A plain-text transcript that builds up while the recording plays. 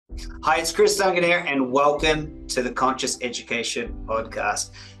Hi, it's Duncan here, and welcome to the Conscious Education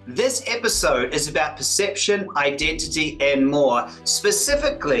Podcast. This episode is about perception, identity, and more.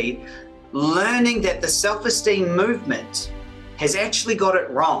 Specifically, learning that the self-esteem movement has actually got it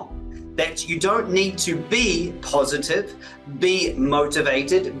wrong. That you don't need to be positive, be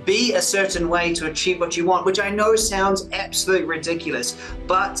motivated, be a certain way to achieve what you want, which I know sounds absolutely ridiculous,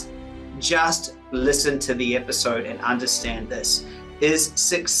 but just listen to the episode and understand this. Is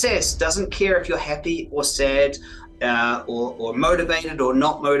success doesn't care if you're happy or sad, or motivated or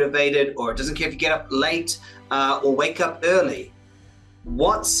not motivated, or it doesn't care if you get up late or wake up early.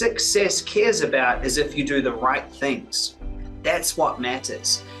 What success cares about is if you do the right things. That's what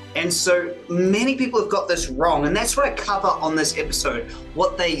matters. And so many people have got this wrong, and that's what I cover on this episode.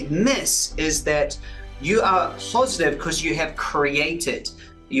 What they miss is that you are positive because you have created.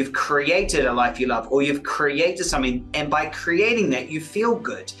 You've created a life you love, or you've created something, and by creating that, you feel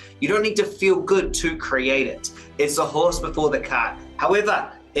good. You don't need to feel good to create it. It's the horse before the cart.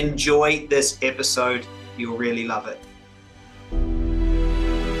 However, enjoy this episode. You'll really love it.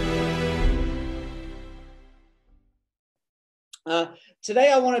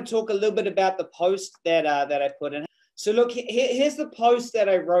 Today, I want to talk a little bit about the post that I put in. So look, here's the post that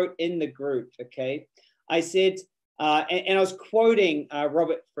I wrote in the group, okay? I said, and I was quoting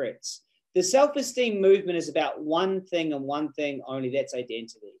Robert Fritz. The self-esteem movement is about one thing and one thing only, that's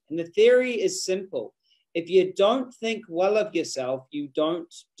identity. And the theory is simple. If you don't think well of yourself, you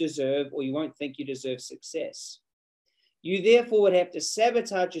don't deserve, or you won't think you deserve success. You therefore would have to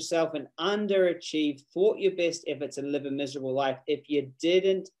sabotage yourself and underachieve, thwart your best efforts, and live a miserable life if you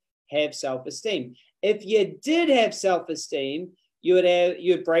didn't have self-esteem. If you did have self-esteem,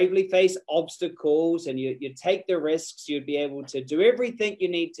 you'd bravely face obstacles, and you'd take the risks. You'd be able to do everything you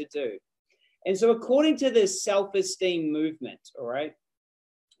need to do. And so according to this self-esteem movement, all right,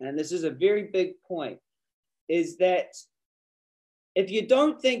 and this is a very big point, is that if you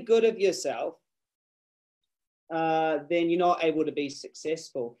don't think good of yourself, then you're not able to be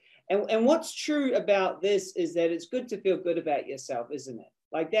successful. And what's true about this is that it's good to feel good about yourself, isn't it?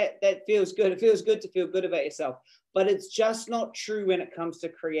 Like that feels good. It feels good to feel good about yourself, but it's just not true when it comes to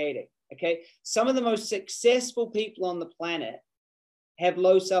creating, okay? Some of the most successful people on the planet have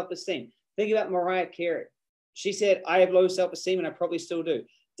low self-esteem. Think about Mariah Carey. She said, I have low self-esteem, and I probably still do.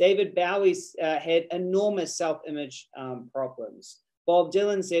 David Bowie's had enormous self-image problems. Bob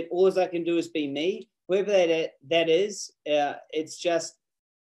Dylan said, all I can do is be me. Whoever that is, it's just,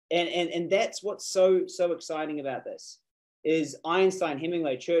 and that's what's so exciting about this. Is Einstein,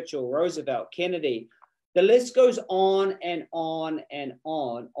 Hemingway, Churchill, Roosevelt, Kennedy. The list goes on and on and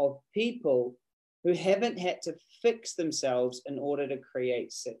on of people who haven't had to fix themselves in order to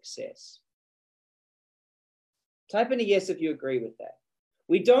create success. Type in a yes if you agree with that.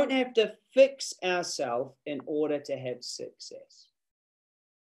 We don't have to fix ourselves in order to have success.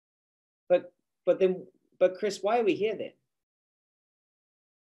 But Chris, why are we here then?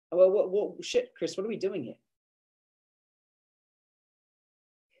 Well, shit, Chris, what are we doing here?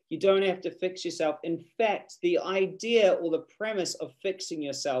 You don't have to fix yourself. In fact, the idea or the premise of fixing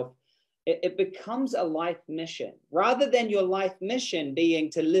yourself, it becomes a life mission, rather than your life mission being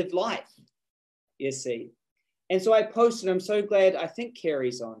to live life, you see. And so I posted, I'm so glad, I think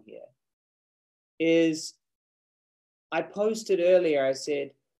Carrie's on here, is I posted earlier, I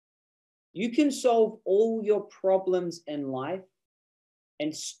said, you can solve all your problems in life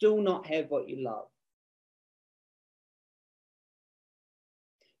and still not have what you love.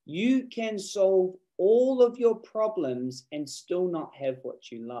 You can solve all of your problems and still not have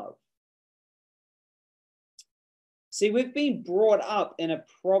what you love. See, we've been brought up in a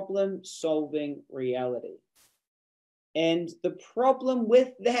problem-solving reality. And the problem with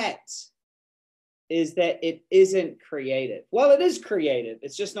that is that it isn't creative. Well, it is creative.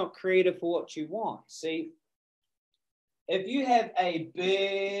 It's just not creative for what you want. See, if you have a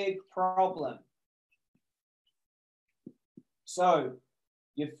big problem, so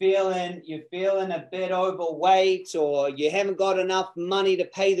you're feeling a bit overweight, or you haven't got enough money to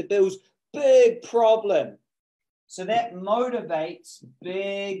pay the bills, big problem. So that motivates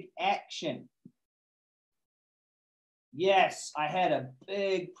big action. Yes, I had a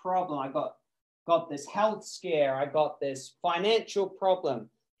big problem. I got this health scare. I got this financial problem.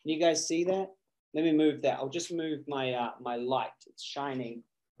 Can you guys see that? Let me move that. I'll just move my my light. It's shining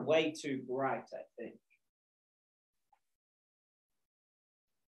way too bright, I think.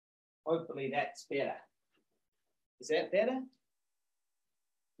 Hopefully that's better. Is that better?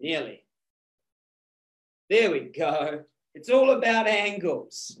 Nearly. There we go. It's all about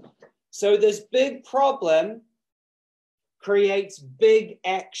angles. So this big problem creates big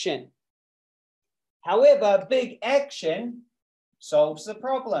action. However, big action solves the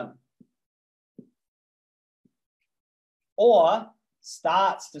problem or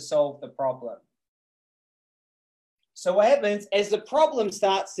starts to solve the problem. So what happens as the problem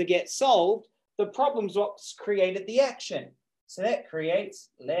starts to get solved, the problem's what's created the action. So that creates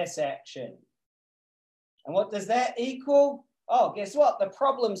less action. And what does that equal? Oh, guess what? The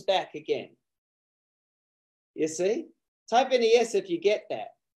problem's back again. You see? Type in a yes if you get that.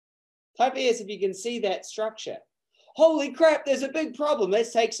 Type in yes if you can see that structure. Holy crap, there's a big problem.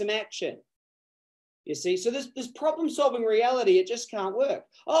 Let's take some action. You see? So this problem-solving reality, it just can't work.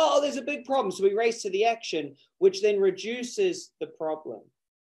 Oh, there's a big problem. So we race to the action, which then reduces the problem.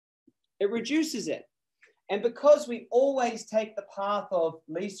 It reduces it. And because we always take the path of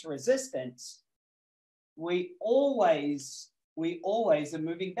least resistance, we always are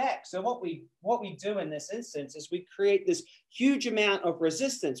moving back. So what we do in this instance is we create this huge amount of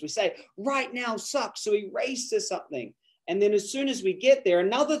resistance. We say, right now sucks. So we race to something. And then as soon as we get there,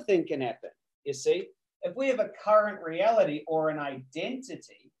 another thing can happen. You see, if we have a current reality or an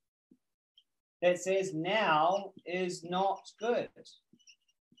identity that says now is not good,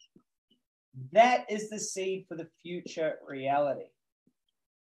 that is the seed for the future reality.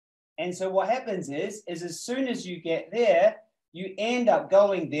 And so what happens is as soon as you get there, you end up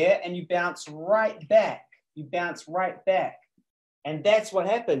going there and you bounce right back. You bounce right back. And that's what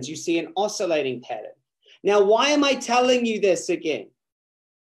happens. You see an oscillating pattern. Now, why am I telling you this again?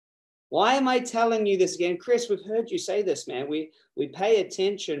 Why am I telling you this again? Chris, we've heard you say this, man. We pay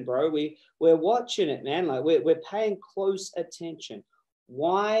attention, bro. We're watching it, man. Like we're paying close attention.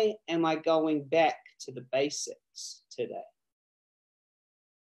 Why am I going back to the basics today?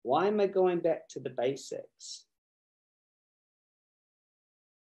 Why am I going back to the basics?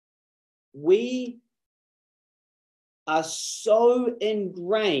 We are so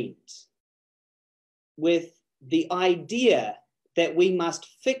ingrained with the idea that we must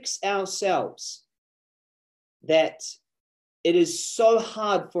fix ourselves that it is so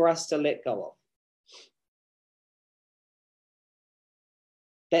hard for us to let go of.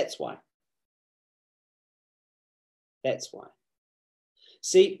 That's why. That's why.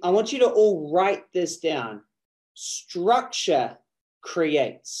 See, I want you to all write this down. Structure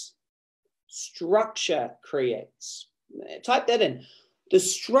creates. Structure creates. Type that in. The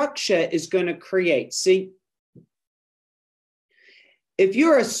structure is going to create. See, if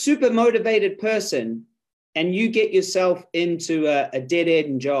you're a super motivated person and you get yourself into a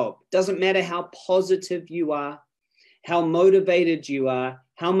dead-end job, doesn't matter how positive you are, how motivated you are,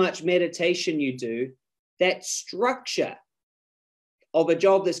 how much meditation you do, that structure of a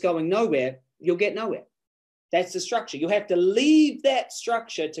job that's going nowhere, you'll get nowhere. That's the structure. You have to leave that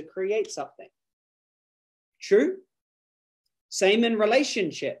structure to create something. True? Same in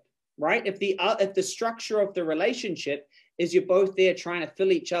relationship, right? If the structure of the relationship is you're both there trying to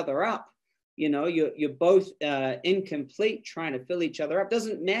fill each other up, you know, you're both incomplete trying to fill each other up.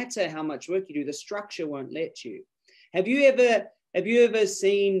 Doesn't matter how much work you do, the structure won't let you. Have you ever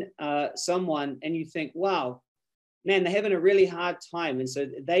seen someone and you think, wow, man, they're having a really hard time, and so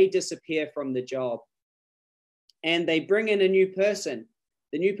they disappear from the job and they bring in a new person.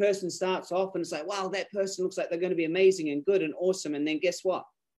 The new person starts off and it's like, wow, that person looks like they're going to be amazing and good and awesome. And then guess what?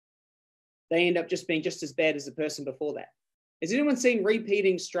 They end up just being just as bad as the person before that. Has anyone seen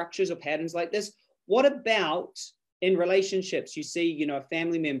repeating structures or patterns like this? What about in relationships? You see, you know, a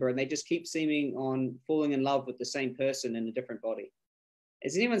family member and they just keep seeming on falling in love with the same person in a different body.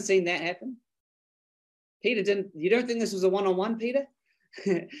 Has anyone seen that happen? Peter, you don't think this was a one-on-one, Peter?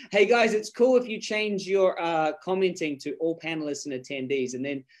 Hey guys, it's cool if you change your commenting to all panelists and attendees, and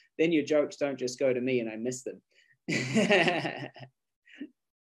then your jokes don't just go to me and I miss them.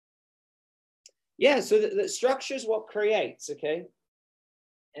 Yeah, so the structure is what creates, okay?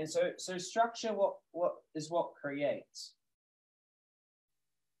 And so structure what creates.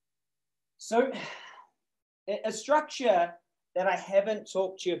 So a structure that I haven't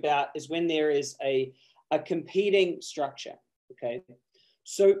talked to you about is when there is a competing structure, okay?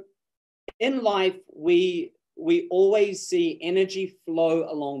 So in life, we always see energy flow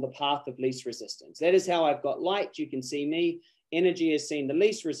along the path of least resistance. That is how I've got light. You can see me. Energy is seen. The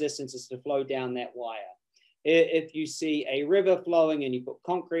least resistance is to flow down that wire. If you see a river flowing and you put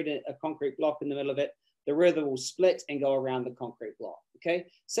a concrete block in the middle of it, the river will split and go around the concrete block, okay?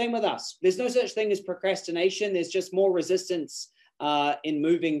 Same with us. There's no such thing as procrastination. There's just more resistance in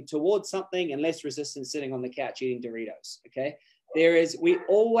moving towards something and less resistance sitting on the couch eating Doritos, okay? We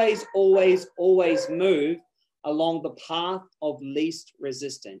always move along the path of least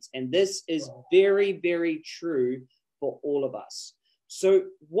resistance. And this is very, very true for all of us. So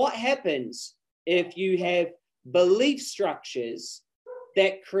what happens if you have belief structures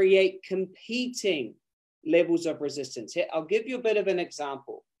that create competing levels of resistance? Here, I'll give you a bit of an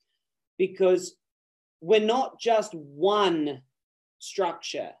example, because we're not just one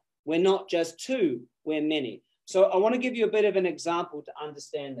structure. We're not just two, we're many. So I want to give you a bit of an example to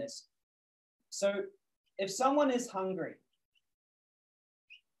understand this. So if someone is hungry,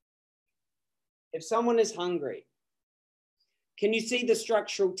 can you see the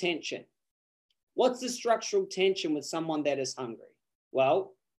structural tension? What's the structural tension with someone that is hungry?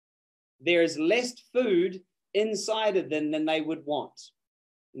 Well, there is less food inside of them than they would want.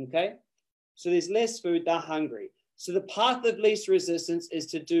 Okay? So there's less food, they're hungry. So the path of least resistance is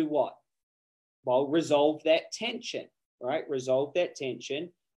to do what? Well, resolve that tension, right? Resolve that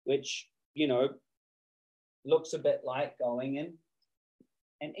tension, which, you know, looks a bit like going in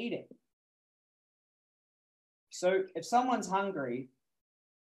and eating. So if someone's hungry,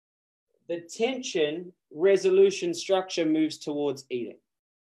 the tension resolution structure moves towards eating.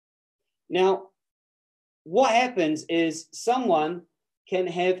 Now, what happens is someone can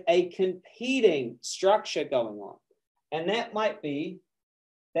have a competing structure going on, and that might be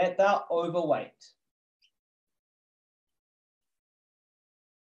that they're overweight.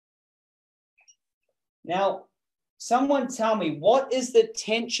 Now, someone tell me, what is the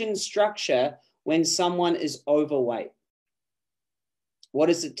tension structure when someone is overweight? What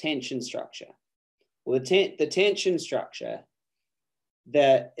is the tension structure? Well, the tension structure,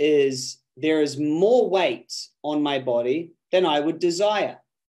 there is more weight on my body than I would desire.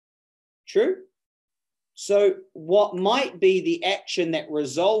 True? So what might be the action that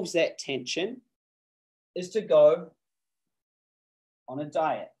resolves that tension is to go on a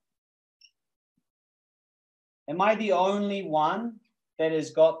diet. Am I the only one that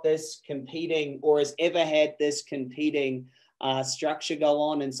has got this competing, or has ever had this competing structure go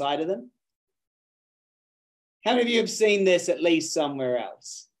on inside of them? How many of you have seen this at least somewhere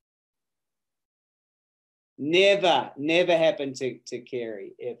else? Never happened to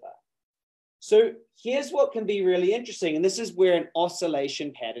Carrie, ever. So here's what can be really interesting, and this is where an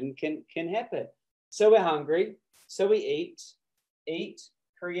oscillation pattern can happen. So we're hungry, so we eat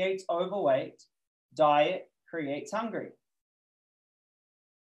creates overweight, diet creates hungry.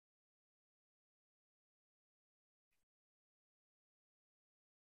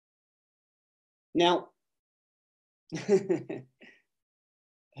 Now, who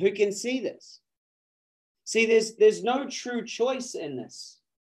can see this? See, there's no true choice in this.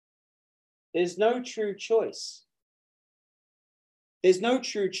 There's no true choice. There's no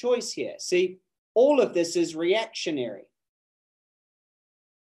true choice here. See, all of this is reactionary.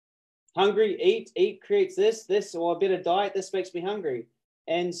 Hungry, eat creates this, or a better diet, this makes me hungry.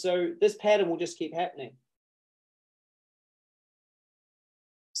 And so this pattern will just keep happening.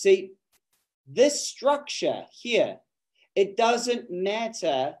 See, this structure here, it doesn't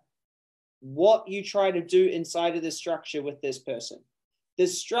matter what you try to do inside of the structure with this person.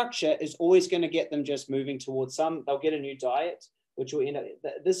 This structure is always going to get them just moving towards they'll get a new diet, which will end up,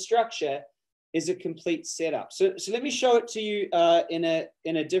 this structure is a complete setup. So let me show it to you in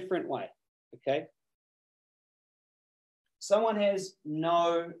a different way, okay? Someone has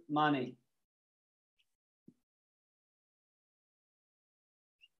no money.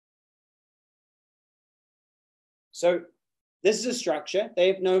 So this is a structure. They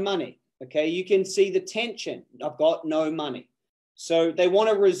have no money, okay? You can see the tension. I've got no money. So they want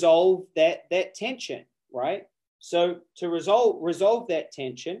to resolve that tension, right? So to resolve that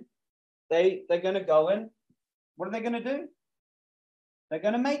tension, they're going to go in. What are they going to do? They're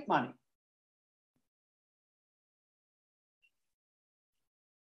going to make money.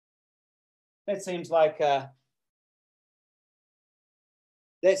 That seems like an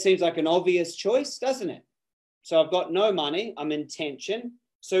obvious choice, doesn't it? So I've got no money. I'm in tension.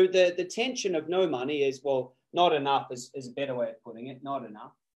 So the tension of no money is, well, not enough is a better way of putting it. Not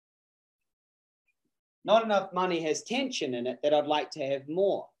enough. Not enough money has tension in it that I'd like to have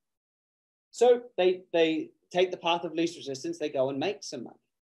more. So they take the path of least resistance. They go and make some money.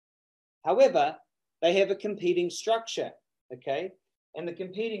 However, they have a competing structure, okay? And the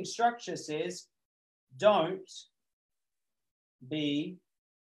competing structure says, don't be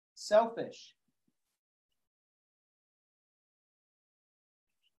selfish.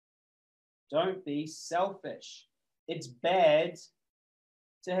 Don't be selfish. It's bad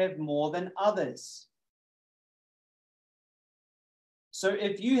to have more than others. So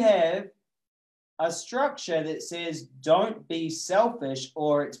if you have a structure that says don't be selfish,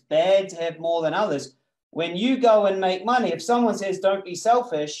 or it's bad to have more than others, when you go and make money, if someone says don't be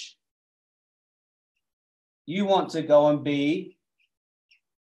selfish, You want to go and be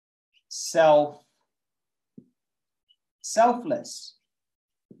selfless.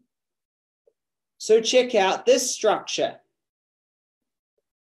 So check out this structure.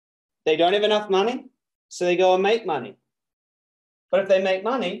 They don't have enough money, so they go and make money. But if they make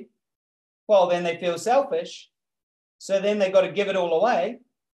money, well, then they feel selfish. So then they've got to give it all away,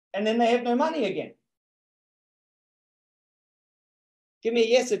 and then they have no money again. Give me a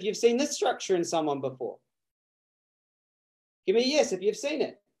yes if you've seen this structure in someone before. Give me a yes if you've seen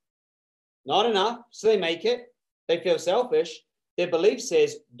it. Not enough, so they make it. They feel selfish. Their belief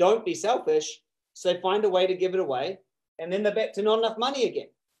says, don't be selfish. So they find a way to give it away, and then they're back to not enough money again.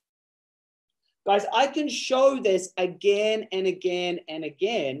 Guys, I can show this again and again and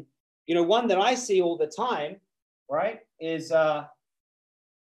again. You know, one that I see all the time, right, is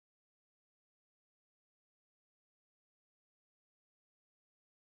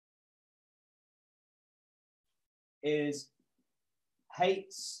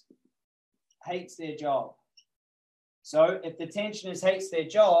hates their job. So if the tension is hates their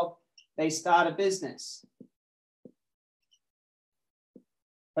job, they start a business.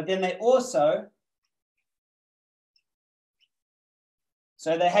 But then they also,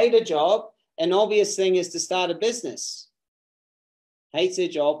 so they hate a job, an obvious thing is to start a business. Hates their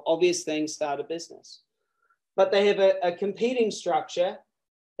job, obvious thing, start a business. But they have a competing structure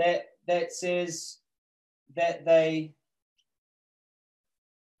that says that they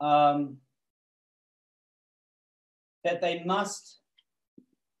must.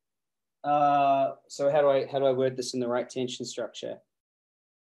 So how do I word this in the right tension structure?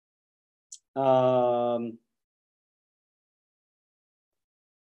 Oh,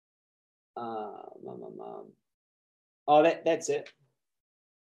 that's it.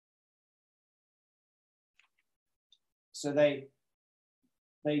 So they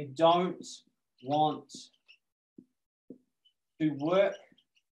don't want to work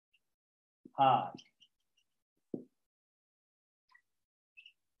hard.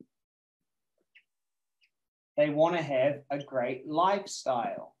 They want to have a great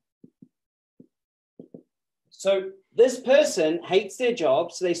lifestyle. So this person hates their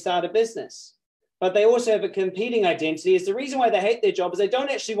job, so they start a business. But they also have a competing identity. Is the reason why they hate their job is they don't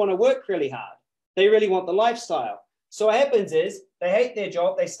actually want to work really hard. They really want the lifestyle. So what happens is they hate their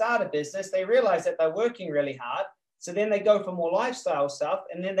job, they start a business, they realize that they're working really hard. So then they go for more lifestyle stuff,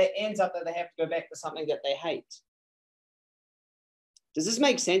 and then they ends up that they have to go back to something that they hate. Does this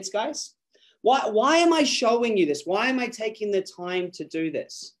make sense, guys? Why am I showing you this? Why am I taking the time to do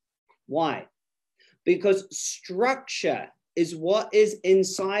this? Why? Because structure is what is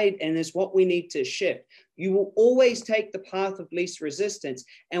inside and is what we need to shift. You will always take the path of least resistance.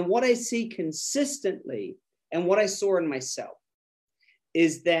 And what I see consistently, and what I saw in myself,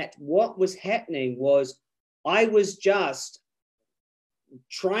 is that what was happening was I was just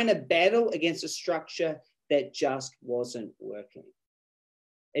trying to battle against a structure that just wasn't working.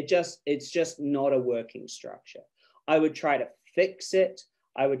 It's just not a working structure. I would try to fix it.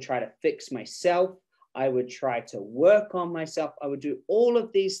 I would try to fix myself. I would try to work on myself. I would do all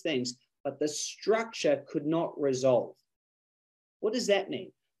of these things, but the structure could not resolve. What does that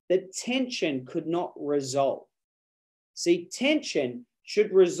mean? The tension could not resolve. See, tension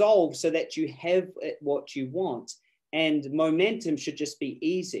should resolve so that you have what you want, and momentum should just be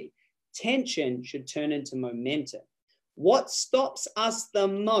easy. Tension should turn into momentum. What stops us the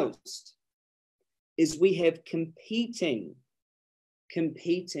most is we have competing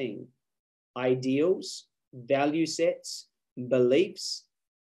ideals, value sets, beliefs.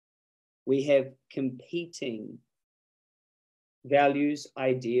 We have competing values,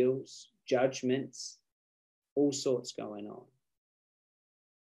 ideals, judgments, all sorts going on.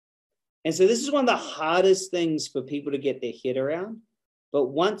 And so this is one of the hardest things for people to get their head around. But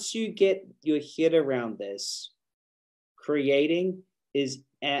once you get your head around this, creating is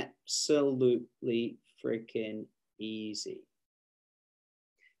absolutely freaking easy.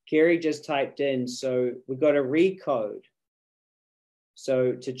 Kerry just typed in, so we've got to recode.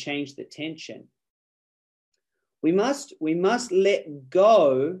 So to change the tension, we must let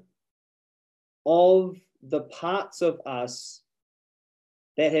go of the parts of us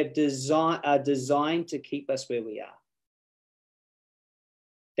that are designed to keep us where we are.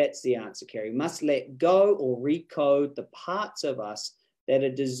 That's the answer, Kerry. We must let go or recode the parts of us that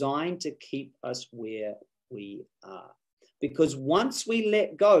are designed to keep us where we are. Because once we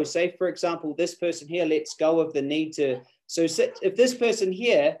let go, say, for example, this person here lets go of the need to, so if this person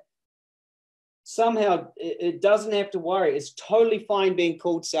here, somehow it doesn't have to worry, it's totally fine being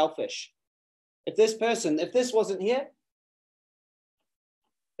called selfish. If this wasn't here,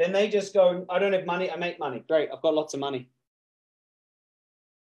 then they just go, I don't have money, I make money. Great, I've got lots of money.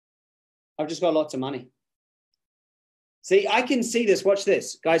 I've just got lots of money. See, I can see this. Watch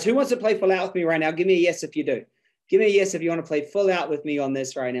this. Guys, who wants to play full out with me right now? Give me a yes if you do. Give me a yes if you want to play full out with me on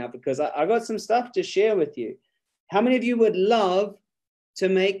this right now, because I've got some stuff to share with you. How many of you would love to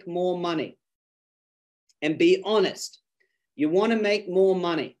make more money? And be honest. You want to make more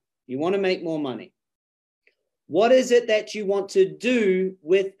money. You want to make more money. What is it that you want to do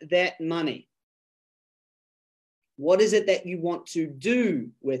with that money? What is it that you want to do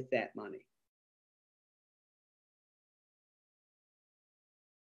with that money?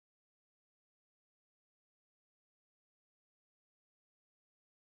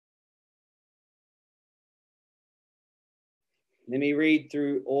 Let me read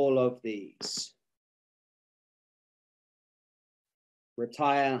through all of these.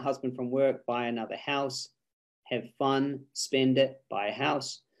 Retire, husband from work, buy another house, have fun, spend it, buy a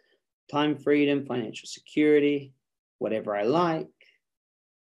house, time freedom, financial security, whatever I like,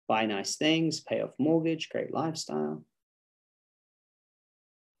 buy nice things, pay off mortgage, great lifestyle,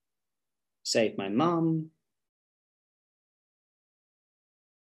 save my mum,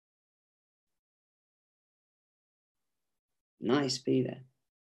 nice, be there.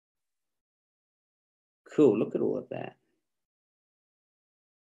 Cool, look at all of that.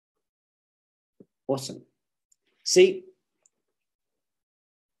 Awesome. See,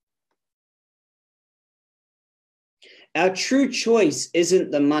 our true choice isn't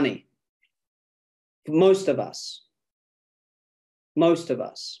the money. For most of us. Most of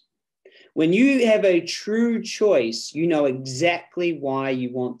us. When you have a true choice, you know exactly why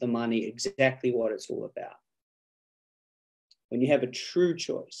you want the money, exactly what it's all about. When you have a true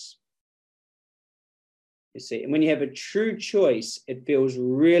choice. You see, and when you have a true choice, it feels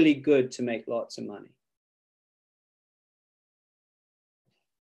really good to make lots of money.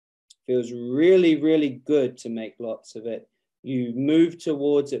 It feels really, really good to make lots of it. You move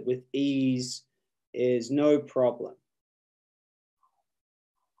towards it with ease, is no problem.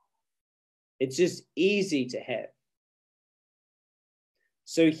 It's just easy to have.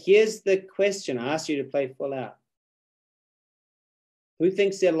 So here's the question. I asked you to play full out. Who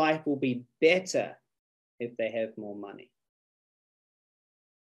thinks their life will be better if they have more money?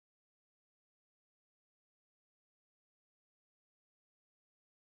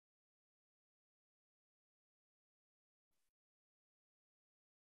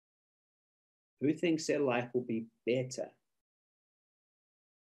 Who thinks their life will be better?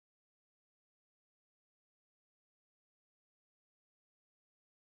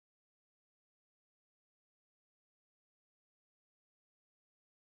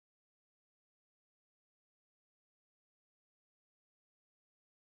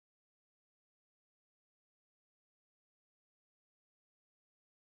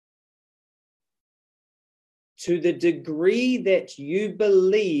 To the degree that you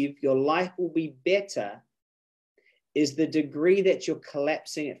believe your life will be better is the degree that you're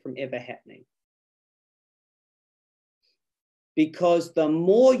collapsing it from ever happening. Because the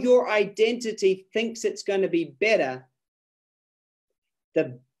more your identity thinks it's going to be better,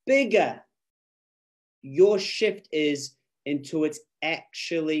 the bigger your shift is into it's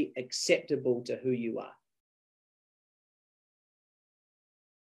actually acceptable to who you are.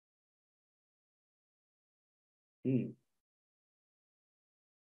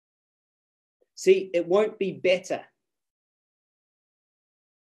 See, it won't be better.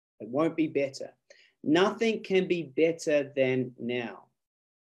 It won't be better. Nothing can be better than now.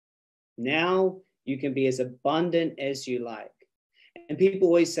 Now you can be as abundant as you like. And people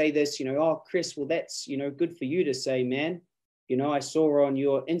always say this, oh, Chris, well, that's, good for you to say, man. I saw on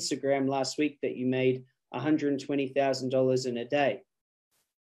your Instagram last week that you made $120,000 in a day.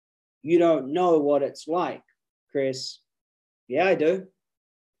 You don't know what it's like, Chris. Yeah, I do.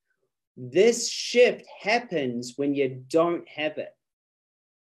 This shift happens when you don't have it.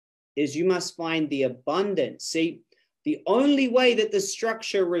 Is you must find the abundance. See, the only way that the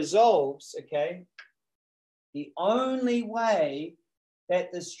structure resolves, okay, the only way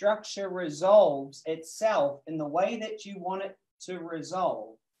that the structure resolves itself in the way that you want it to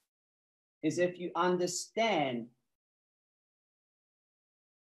resolve is if you understand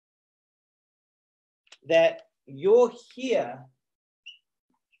that you're here,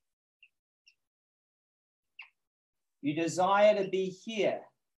 you desire to be here.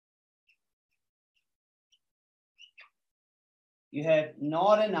 You have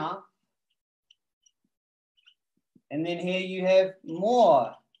not enough. And then here you have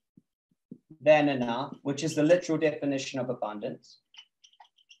more than enough, which is the literal definition of abundance.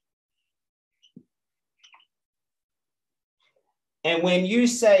 And when you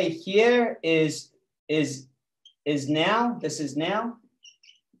say here is now, this is now,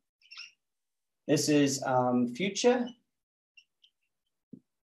 this is future.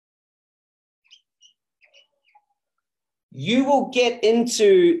 You will get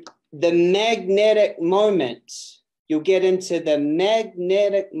into the magnetic moment. You'll get into the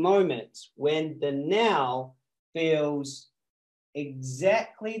magnetic moment when the now feels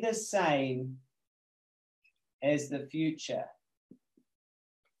exactly the same as the future.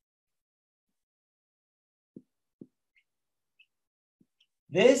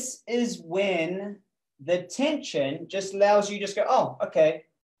 This is when the tension just allows you to just go, oh, okay,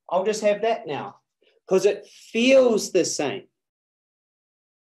 I'll just have that now. Because it feels the same.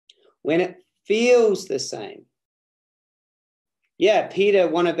 When it feels the same. Yeah, Peter,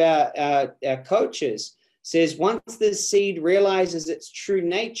 one of our coaches, says once the seed realizes its true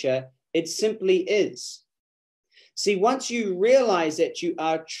nature, it simply is. See, once you realize that you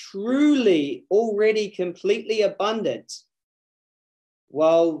are truly already completely abundant,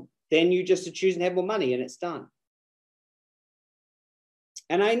 well, then you just choose and have more money and it's done.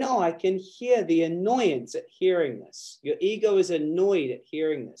 And I know I can hear the annoyance at hearing this. Your ego is annoyed at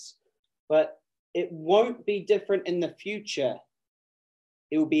hearing this, but it won't be different in the future.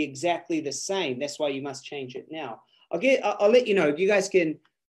 It will be exactly the same. That's why you must change it now. I'll let you know. You guys can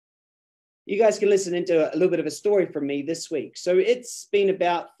listen into a little bit of a story from me this week. So it's been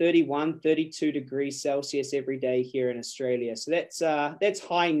about 31, 32 degrees Celsius every day here in Australia. So that's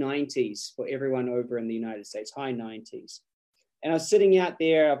high 90s for everyone over in the United States, high 90s. And I was sitting out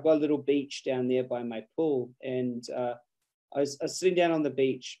there. I've got a little beach down there by my pool. And I was sitting down on the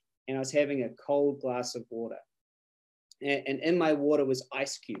beach and I was having a cold glass of water. And in my water was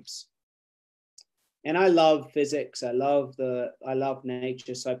ice cubes. And I love physics. I love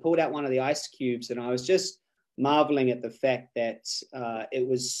nature. So I pulled out one of the ice cubes and I was just marveling at the fact that it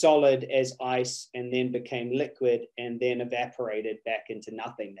was solid as ice and then became liquid and then evaporated back into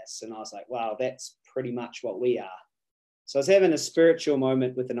nothingness. And I was like, wow, that's pretty much what we are. So I was having a spiritual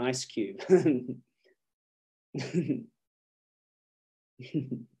moment with an ice cube.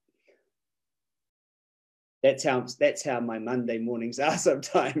 That's how my Monday mornings are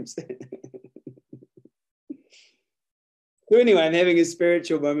sometimes. So anyway, I'm having a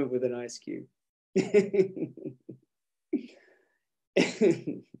spiritual moment with an ice cube.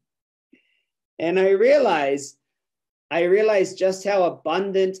 And I realized just how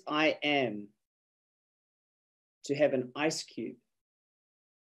abundant I am to have an ice cube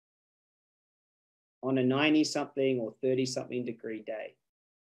on a 90-something or 30-something degree day.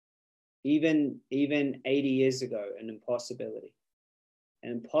 Even 80 years ago, an impossibility.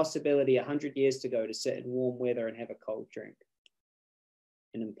 An impossibility 100 years ago to sit in warm weather and have a cold drink.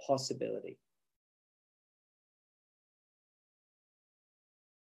 An impossibility.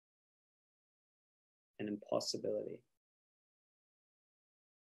 An impossibility.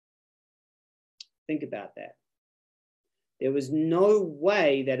 Think about that. There was no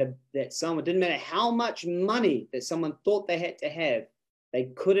way that someone, didn't matter how much money that someone thought they had to have,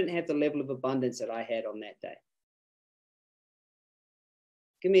 they couldn't have the level of abundance that I had on that day.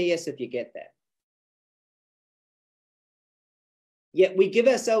 Give me a yes if you get that. Yet we give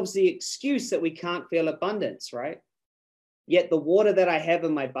ourselves the excuse that we can't feel abundance, right? Yet the water that I have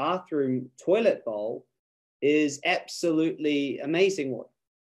in my bathroom toilet bowl is absolutely amazing water.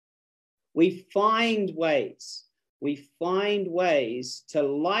 We find ways to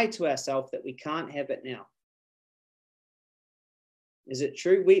lie to ourselves that we can't have it now. Is it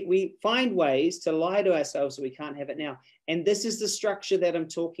true? We find ways to lie to ourselves that we can't have it now. And this is the structure that I'm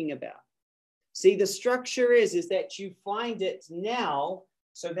talking about. See, the structure is that you find it now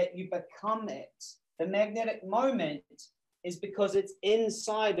so that you become it. The magnetic moment is because it's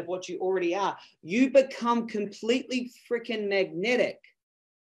inside of what you already are. You become completely freaking magnetic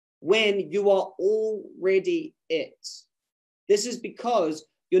when you are already it. This is because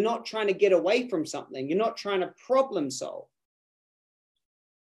you're not trying to get away from something. You're not trying to problem solve.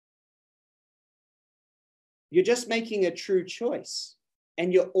 You're just making a true choice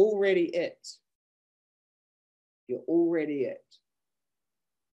and you're already it. You're already it.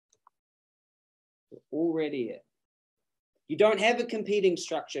 You're already it. You don't have a competing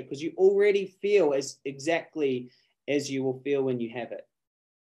structure because you already feel as exactly as you will feel when you have it.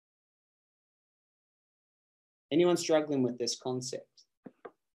 Anyone struggling with this concept?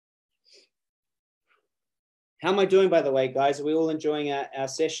 How am I doing, by the way, guys? Are we all enjoying our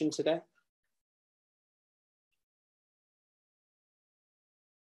session today?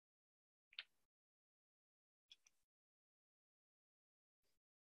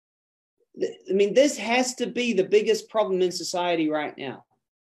 I mean, this has to be the biggest problem in society right now,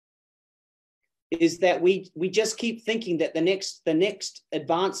 is that we just keep thinking that the next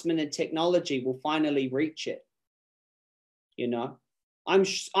advancement in technology will finally reach it. You know, I'm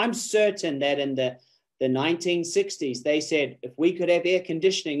certain that in the 1960s, they said, if we could have air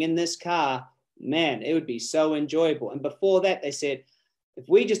conditioning in this car, man, it would be so enjoyable. And before that, they said, if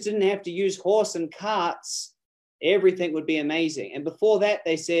we just didn't have to use horse and carts, everything would be amazing. And before that,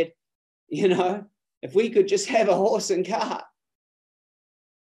 they said, you know, if we could just have a horse and cart.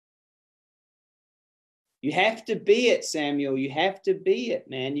 You have to be it, Samuel. You have to be it,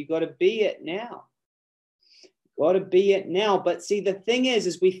 man. You got to be it now. Got to be it now. But see, the thing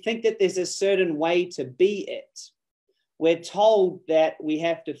is we think that there's a certain way to be it. We're told that we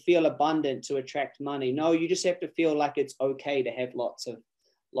have to feel abundant to attract money. No, you just have to feel like it's okay to have lots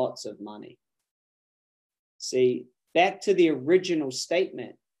of money. See, back to the original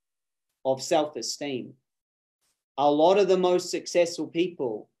statement of self-esteem. A lot of the most successful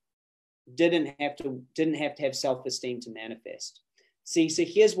people didn't have to have self-esteem to manifest. See, so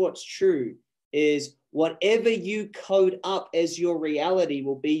here's what's true is whatever you code up as your reality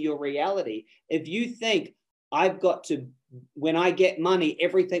will be your reality. If you think when I get money,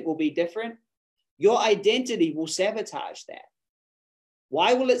 everything will be different, your identity will sabotage that.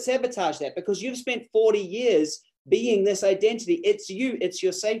 Why will it sabotage that? Because you've spent 40 years being this identity. It's you, it's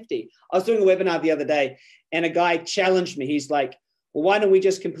your safety. I was doing a webinar the other day and a guy challenged me. He's like, well, why don't we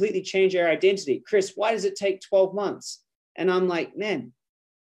just completely change our identity? Chris, why does it take 12 months? And I'm like, man,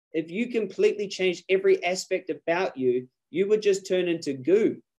 if you completely change every aspect about you, you would just turn into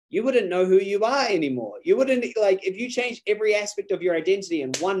goo. You wouldn't know who you are anymore. You wouldn't, like, if you change every aspect of your identity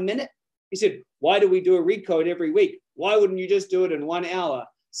in 1 minute. He said, why do we do a recode every week? Why wouldn't you just do it in 1 hour?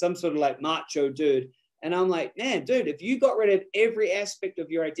 Some sort of like macho dude. And I'm like, man, dude, if you got rid of every aspect of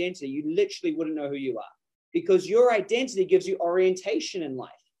your identity, you literally wouldn't know who you are, because your identity gives you orientation in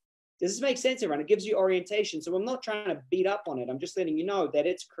life. Does this make sense, everyone? It gives you orientation. So I'm not trying to beat up on it. I'm just letting you know that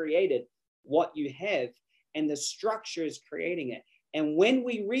it's created what you have, and the structure is creating it. And when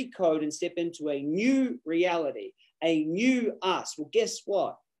we recode and step into a new reality, a new us, well, guess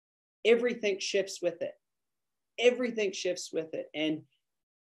what? Everything shifts with it. Everything shifts with it. And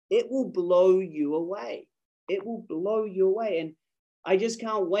it will blow you away. It will blow you away. And I just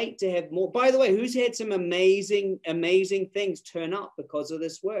can't wait to have more. By the way, who's had some amazing, amazing things turn up because of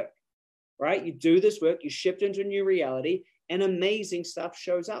this work, right? You do this work, you shift into a new reality, and amazing stuff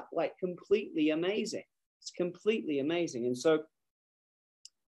shows up, like completely amazing. It's completely amazing. And so,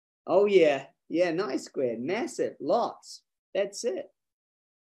 oh yeah, nice, Gwen, massive, lots. That's it.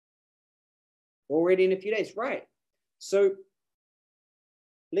 Already in a few days, right? So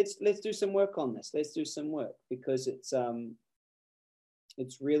let's do some work on this. Let's do some work, because it's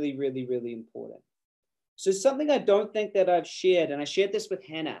really, really, really important. So something I don't think that I've shared, and I shared this with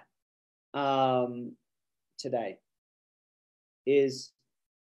Hannah today, is,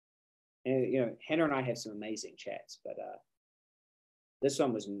 and, you know, Hannah and I have some amazing chats, but this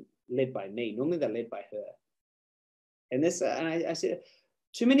one was led by me. Normally they're led by her. And this, and I said,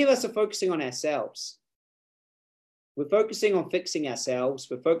 too many of us are focusing on ourselves. We're focusing on fixing ourselves.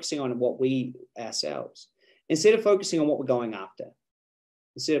 We're focusing on ourselves, instead of focusing on what we're going after.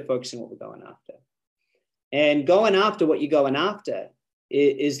 Instead of focusing on what we're going after. And going after what you're going after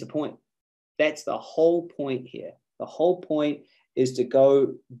is the point. That's the whole point here. The whole point is to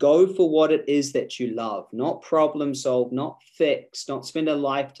go for what it is that you love, not problem solve, not fix, not spend a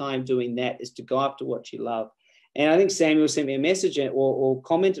lifetime doing that. Is to go after what you love. And I think Samuel sent me a message or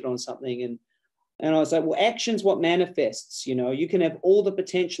commented on something, and I was like, well, action's what manifests. You know, you can have all the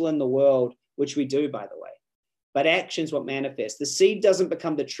potential in the world, which we do, by the way, but action's what manifests. The seed doesn't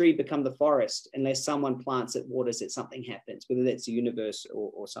become the tree, become the forest, unless someone plants it, waters it, something happens, whether that's the universe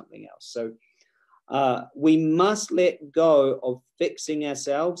or something else. So we must let go of fixing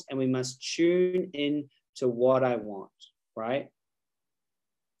ourselves, and we must tune in to what I want, right?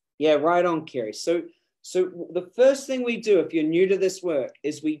 Yeah, right on, Kerry. So the first thing we do, if you're new to this work,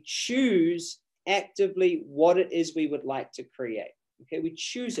 is we choose actively what it is we would like to create. Okay, we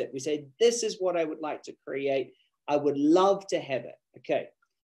choose it. We say, this is what I would like to create. I would love to have it. Okay,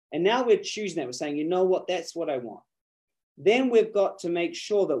 and now we're choosing that. We're saying, you know what, that's what I want. Then we've got to make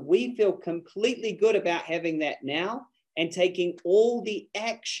sure that we feel completely good about having that now and taking all the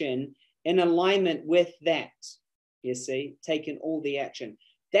action in alignment with that. You see, taking all the action.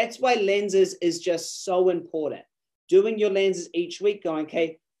 That's why lenses is just so important. Doing your lenses each week, going,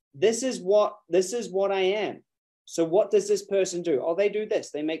 okay, this is what I am. So what does this person do? Oh, they do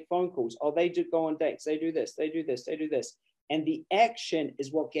this. They make phone calls. Oh, they do go on dates. They do this. They do this. They do this. and the action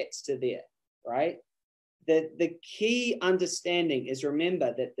is what gets to there, right? The key understanding is,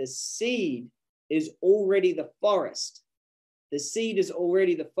 remember that the seed is already the forest. The seed is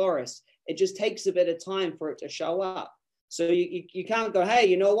already the forest. It just takes a bit of time for it to show up. So you can't go, hey,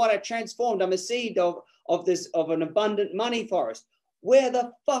 you know what? I transformed. I'm a seed of an abundant money forest. Where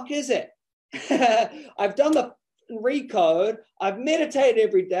the fuck is it? I've done the recode. I've meditated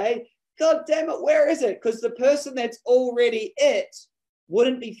every day. God damn it, where is it? Because the person that's already it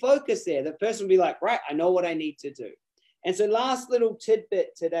wouldn't be focused there. The person would be like, right, I know what I need to do. And so last little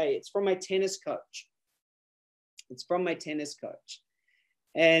tidbit today, it's from my tennis coach. It's from my tennis coach.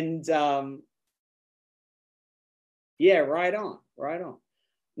 And yeah, right on.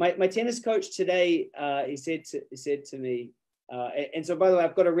 My tennis coach today, he said to me, and so by the way,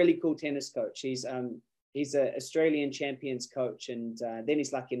 I've got a really cool tennis coach. He's an Australian champions coach, and then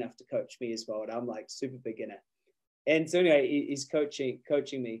he's lucky enough to coach me as well. And I'm like super beginner. And so anyway, he's coaching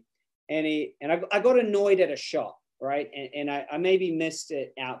me, and I got annoyed at a shot, right? And I maybe missed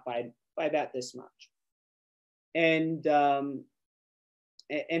it out by about this much. And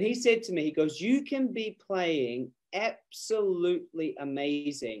he said to me, he goes, you can be playing absolutely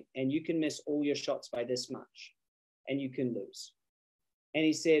amazing and you can miss all your shots by this much and you can lose. And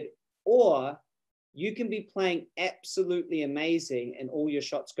he said, or you can be playing absolutely amazing and all your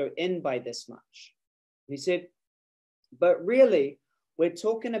shots go in by this much. And he said, but really, we're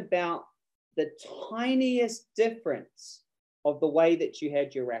talking about the tiniest difference of the way that you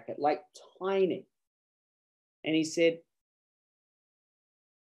had your racket, like tiny. And he said,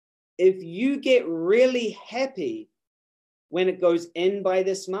 if you get really happy when it goes in by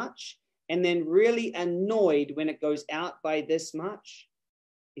this much, and then really annoyed when it goes out by this much,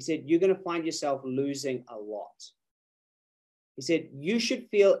 he said, you're going to find yourself losing a lot. He said, you should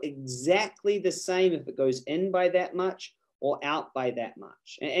feel exactly the same if it goes in by that much or out by that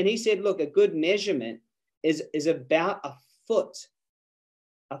much. And he said, look, a good measurement is about a foot.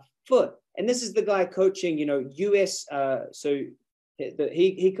 And this is the guy coaching, US.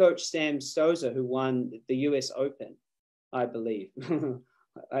 He coached Sam Stosur, who won the US Open, I believe.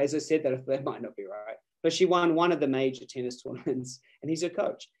 As I said, that might not be right, but she won one of the major tennis tournaments, and he's a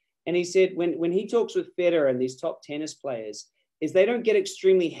coach. And he said when he talks with Federer and these top tennis players, is they don't get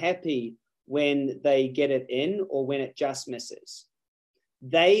extremely happy when they get it in or when it just misses.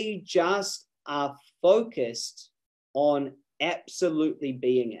 They just are focused on absolutely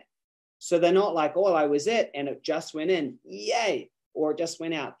being it. So they're not like, oh, I was it and it just went in, yay, or it just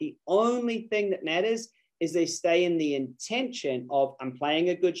went out. The only thing that matters is they stay in the intention of, I'm playing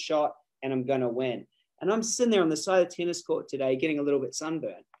a good shot and I'm going to win. And I'm sitting there on the side of the tennis court today, getting a little bit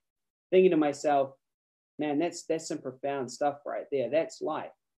sunburned, thinking to myself, man, that's some profound stuff right there. That's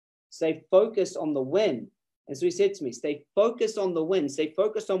life. Stay focused on the win. And so he said to me, stay focused on the win. Stay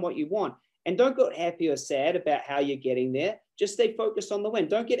focused on what you want. And don't get happy or sad about how you're getting there. Just stay focused on the win.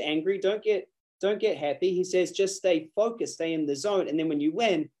 Don't get angry. Don't get happy. He says, just stay focused, stay in the zone. And then when you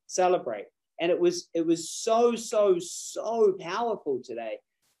win, celebrate. And it was so powerful today.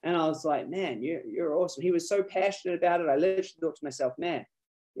 And I was like, man, you're awesome. He was so passionate about it. I literally thought to myself, man,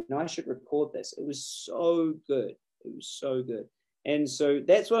 I should record this. It was so good. It was so good. And so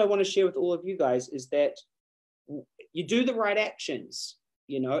that's what I want to share with all of you guys, is that you do the right actions,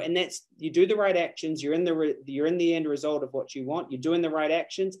 and that's, you do the right actions. You're in the end result of what you want. You're doing the right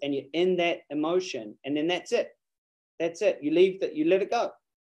actions and you're in that emotion. And then that's it. That's it. You let it go.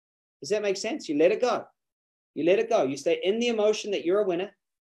 Does that make sense? You let it go. You let it go. You stay in the emotion that you're a winner.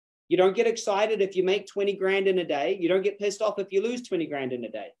 You don't get excited if you make 20 grand in a day. You don't get pissed off if you lose 20 grand in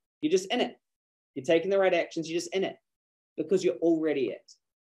a day. You're just in it. You're taking the right actions. You're just in it because you're already it.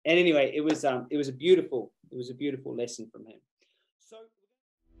 And anyway, it was a beautiful lesson from him.